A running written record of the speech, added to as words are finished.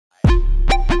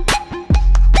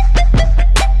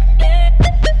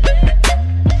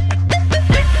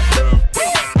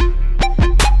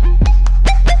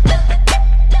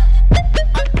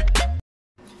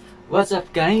What's up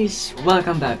guys?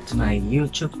 Welcome back to my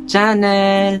YouTube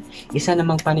channel! Isa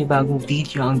namang panibagong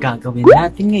video ang gagawin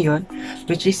natin ngayon,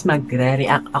 which is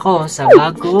magre-react ako sa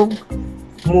bagong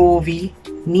movie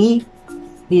ni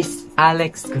Miss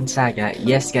Alex Gonzaga.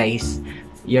 Yes guys,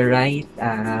 you're right.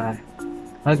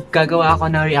 Maggagawa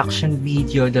ako ng reaction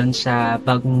video doon sa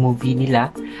bagong movie nila.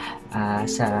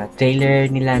 Sa trailer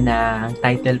nila na ang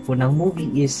title po ng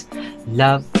movie is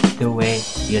Love the Way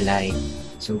You Lie.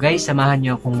 So guys, samahan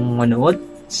nyo akong manood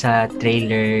sa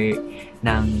trailer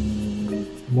ng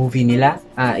movie nila.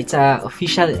 It's a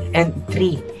official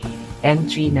entry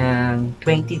ng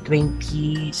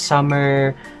 2020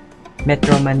 Summer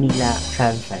Metro Manila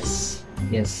Film Fest.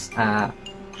 Yes. At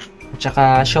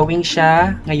saka showing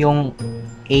siya ngayong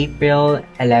April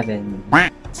 11.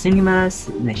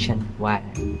 Cinemas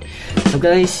nationwide. So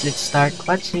guys, let's start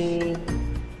watching.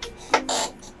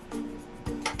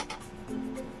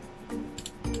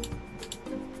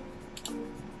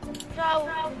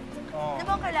 Di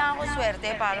ba kailangan ko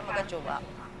swerte para magka-jowa?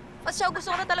 At siya, gusto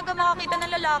ko na talaga makakita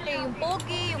ng lalaki. Yung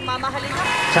pogi, yung mamahalin na.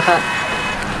 Tsaka,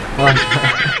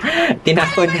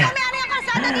 tinapon niya.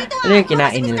 Ano yung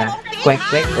kinain nila?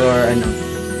 Kwek-kwek or ano?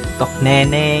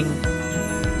 Tokneneng.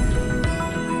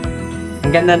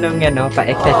 Ang ganda nung ano,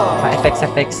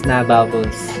 pa-effects na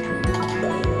bubbles.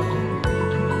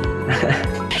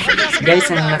 Guys,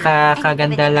 ang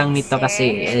nakakaganda lang nito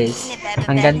kasi is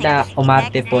ang ganda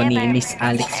umarte po ni Miss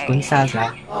Alex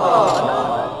Gonzaga.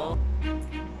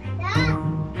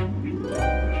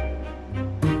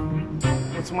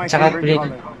 Tsaka for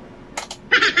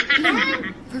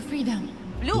freedom.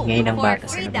 Blue ngayon ang for bata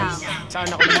sa freedom. labas. Saan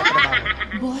ako nagtatrabaho?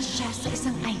 Boss siya sa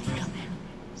isang IT company.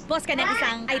 Boss ka ng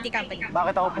isang IT company.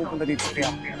 Bakit ako pupunta dito sa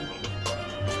Reaksyon?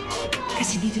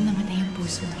 Kasi dito namatay ang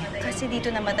puso niya. Kasi dito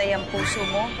namatay ang puso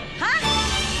mo. Ha?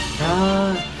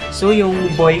 So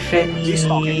yung boyfriend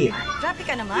ni Grabe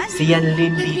ka naman. si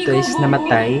Yanlin dito is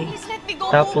namatay.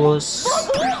 Tapos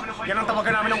Yan ang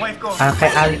tawagan namin ng wife ko. kay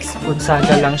Alex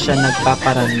Gonzaga lang siya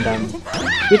nagpaparandam.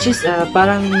 Which is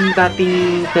parang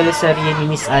dating teleserye ni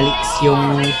Miss Alex,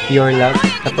 yung Pure Love.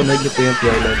 Napanood niyo po yung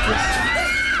Pure Love. Yes.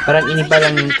 Parang iniba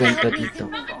lang yung kwento dito.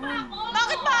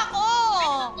 Bakit pa ako?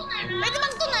 Pwede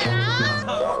bang tunayan?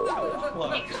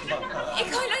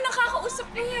 Ikaw lang nakakausap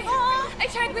ko eh. I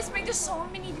tried whispering to so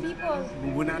many people.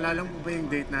 Bubu, naalala mo ba yung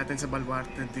date natin sa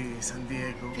Baluarte de San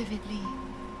Diego? Vividly.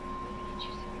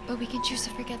 But we can choose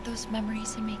to forget those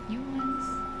memories and make new ones.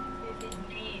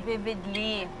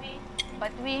 Vividly.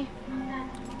 But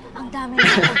ang dami na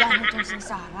ako gamit yung si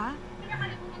Sarah.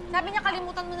 Sabi niya,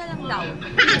 kalimutan mo na lang daw.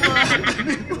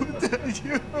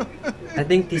 I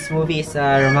think this movie is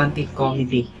a romantic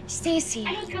comedy. Stacy,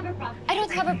 I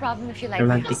don't have a problem if you like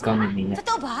Romantic comedy. Yeah.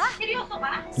 Totoo ba?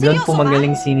 Doon po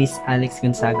magaling si Miss Alex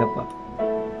Gonzaga po.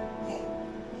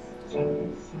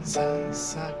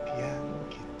 Sasakyan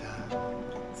kita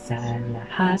Sa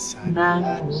lahat ng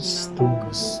gusto.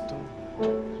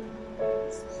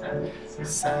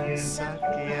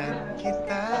 Sasakyan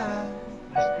kita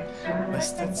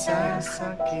basta't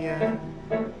sasakyan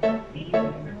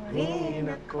rin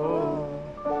ako.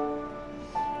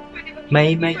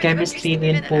 May chemistry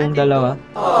din po yung dalawa.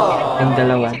 Yung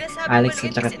dalawa. Alex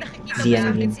at saka si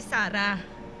Yanlin. Si Sarah.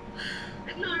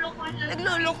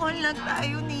 Naglulokol lang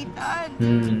tayo, Nathan.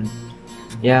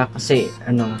 Yeah, kasi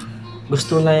ano,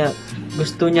 gusto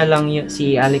niya lang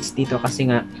si Alex dito kasi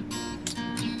nga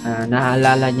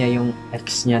naalala niya yung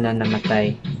ex niya na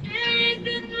namatay.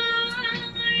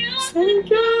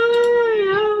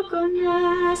 Ako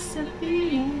na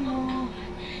sabihin mo.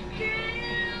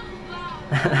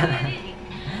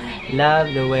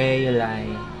 Love the way you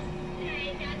lie.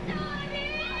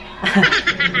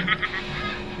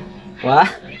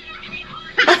 What?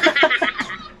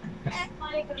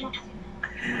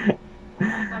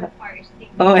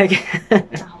 Oh my god.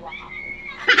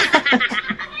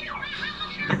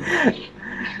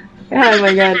 Oh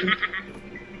my god.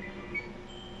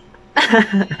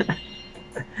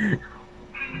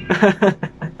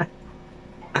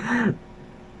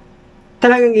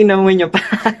 Talagang inamoy niyo pa.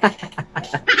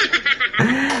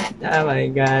 Oh my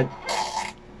god.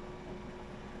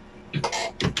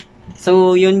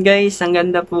 So, yun guys, ang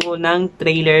ganda po ng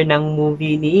trailer ng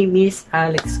movie ni Miss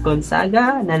Alex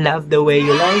Gonzaga na Love the Way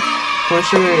You Lie. For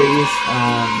sure is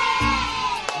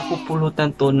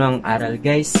mapupulutan to ng aral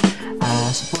guys.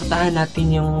 Suportahan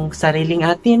natin yung sariling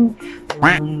atin,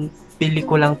 yung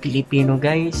pilikulang Pilipino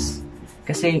guys.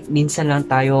 Kasi minsan lang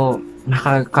tayo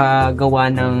nakakagawa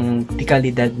ng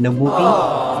tikalidad na movie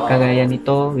kagaya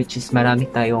nito, which is marami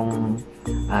tayong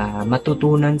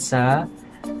matutunan sa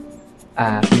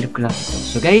pilikulang ito.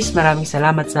 So guys, maraming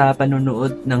salamat sa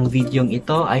panonood ng videong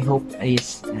ito. I hope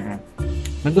is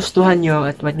magustuhan nyo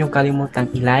at huwag nyo kalimutang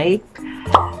i-like,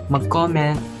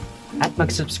 mag-comment, at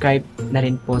mag-subscribe na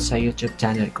rin po sa YouTube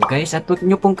channel ko guys. At huwag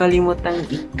nyo pong kalimutang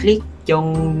i-click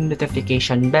yung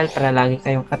notification bell para lagi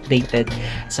kayong updated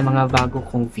sa mga bago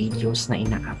kong videos na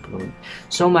ina-upload.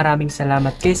 So maraming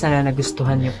salamat guys. Sana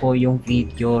nagustuhan nyo po yung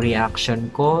video reaction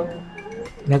ko.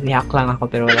 Nag-react lang ako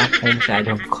pero wala kayong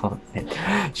masyadong comment.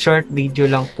 Short video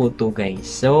lang po to guys.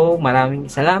 So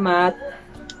maraming salamat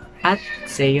at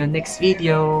see you next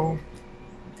video.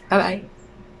 Bye bye!